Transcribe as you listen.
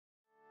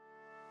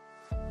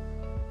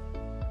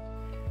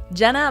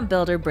GenApp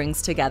Builder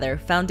brings together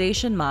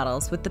foundation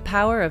models with the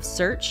power of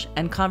search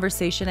and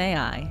conversation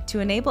AI to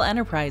enable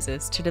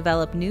enterprises to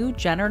develop new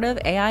generative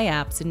AI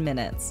apps in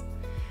minutes.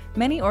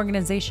 Many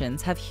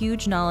organizations have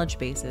huge knowledge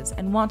bases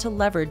and want to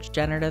leverage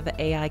generative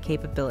AI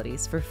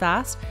capabilities for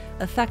fast,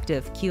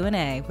 effective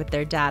Q&A with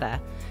their data,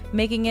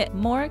 making it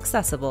more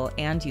accessible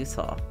and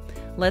useful.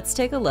 Let's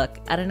take a look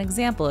at an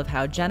example of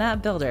how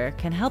GenApp Builder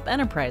can help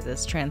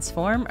enterprises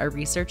transform a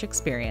research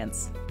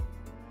experience.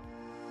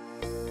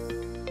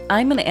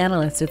 I'm an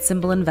analyst at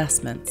Symbol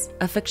Investments,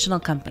 a fictional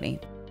company.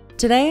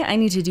 Today, I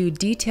need to do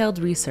detailed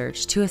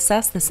research to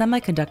assess the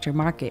semiconductor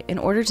market in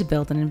order to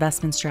build an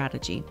investment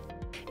strategy.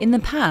 In the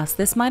past,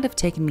 this might have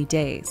taken me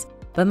days,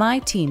 but my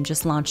team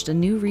just launched a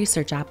new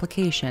research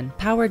application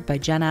powered by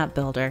GenApp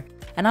Builder,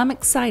 and I'm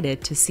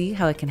excited to see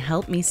how it can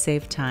help me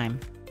save time.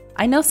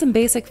 I know some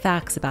basic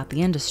facts about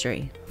the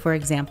industry, for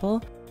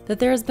example, that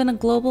there has been a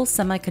global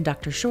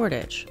semiconductor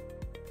shortage.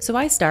 So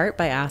I start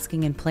by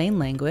asking in plain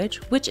language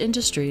which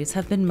industries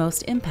have been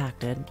most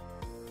impacted.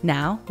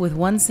 Now, with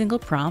one single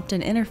prompt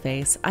and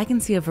interface, I can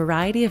see a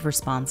variety of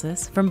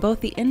responses from both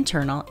the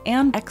internal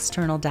and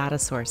external data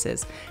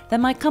sources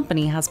that my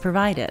company has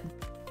provided.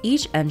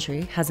 Each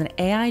entry has an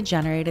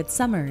AI-generated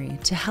summary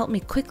to help me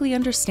quickly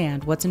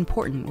understand what's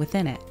important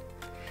within it.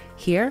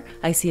 Here,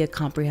 I see a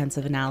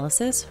comprehensive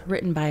analysis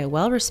written by a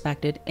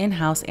well-respected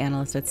in-house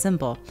analyst at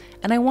Symbol,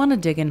 and I want to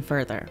dig in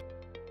further.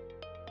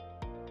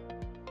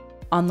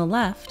 On the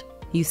left,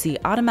 you see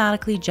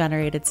automatically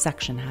generated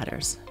section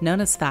headers,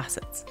 known as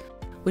facets,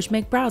 which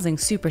make browsing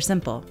super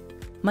simple.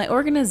 My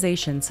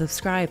organization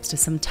subscribes to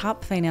some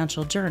top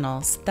financial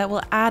journals that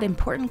will add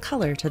important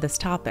color to this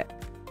topic.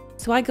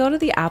 So I go to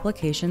the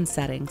application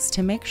settings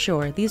to make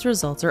sure these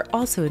results are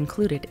also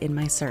included in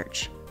my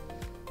search.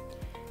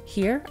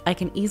 Here, I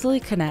can easily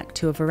connect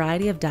to a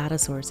variety of data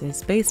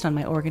sources based on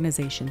my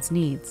organization's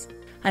needs.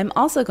 I'm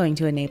also going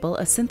to enable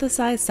a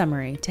synthesized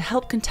summary to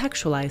help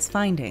contextualize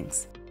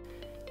findings.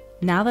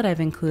 Now that I've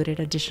included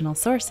additional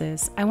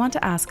sources, I want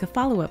to ask a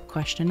follow-up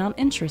question on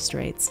interest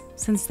rates,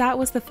 since that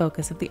was the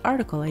focus of the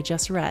article I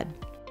just read.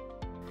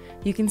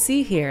 You can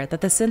see here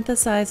that the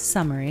synthesized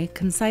summary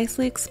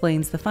concisely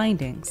explains the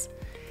findings.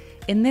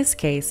 In this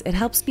case, it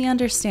helps me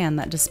understand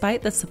that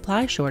despite the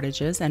supply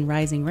shortages and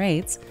rising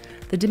rates,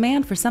 the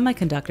demand for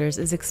semiconductors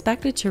is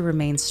expected to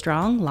remain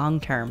strong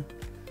long-term.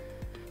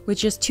 With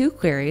just 2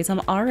 queries,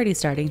 I'm already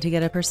starting to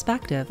get a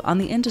perspective on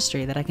the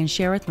industry that I can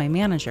share with my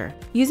manager.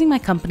 Using my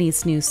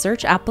company's new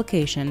search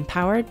application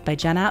powered by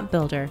GenApp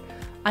Builder,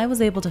 I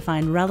was able to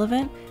find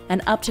relevant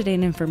and up-to-date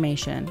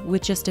information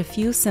with just a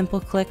few simple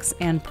clicks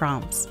and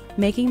prompts,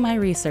 making my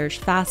research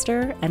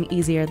faster and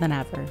easier than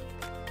ever.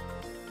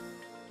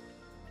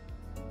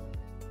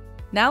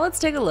 Now let's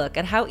take a look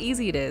at how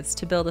easy it is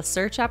to build a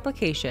search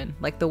application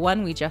like the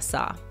one we just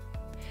saw.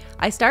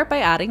 I start by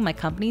adding my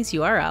company's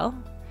URL,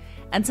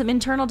 and some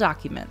internal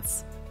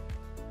documents.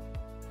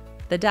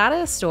 The data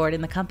is stored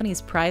in the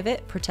company's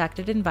private,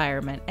 protected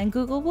environment, and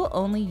Google will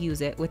only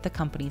use it with the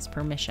company's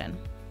permission.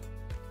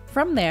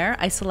 From there,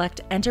 I select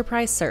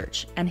Enterprise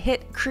Search and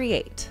hit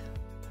Create.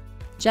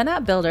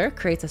 GenApp Builder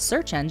creates a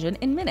search engine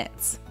in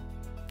minutes.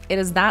 It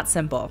is that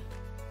simple.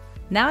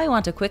 Now I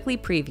want to quickly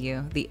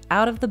preview the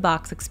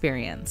out-of-the-box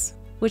experience,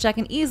 which I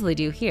can easily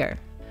do here.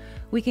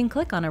 We can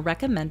click on a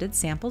recommended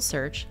sample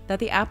search that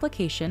the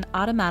application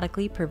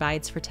automatically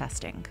provides for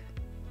testing.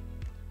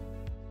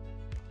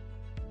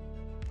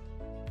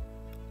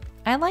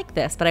 I like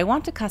this, but I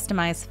want to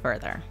customize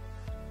further.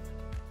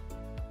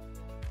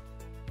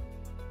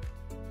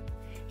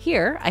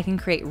 Here, I can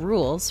create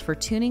rules for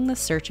tuning the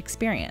search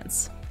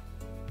experience.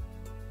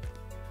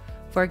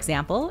 For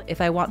example, if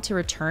I want to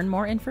return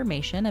more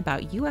information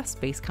about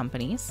US-based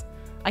companies,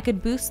 I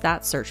could boost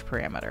that search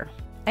parameter.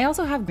 I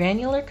also have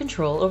granular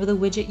control over the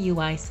widget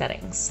UI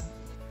settings,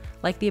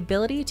 like the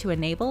ability to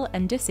enable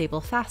and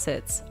disable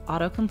facets,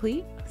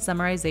 autocomplete,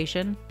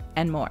 summarization,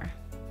 and more.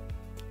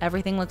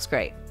 Everything looks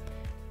great.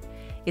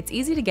 It's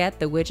easy to get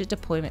the widget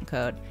deployment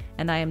code,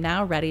 and I am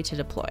now ready to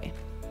deploy.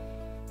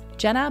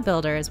 GenApp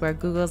Builder is where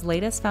Google's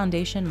latest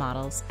foundation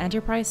models,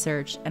 enterprise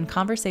search, and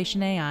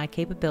conversation AI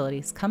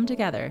capabilities come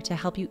together to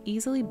help you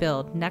easily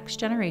build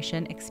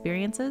next-generation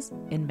experiences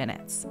in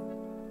minutes.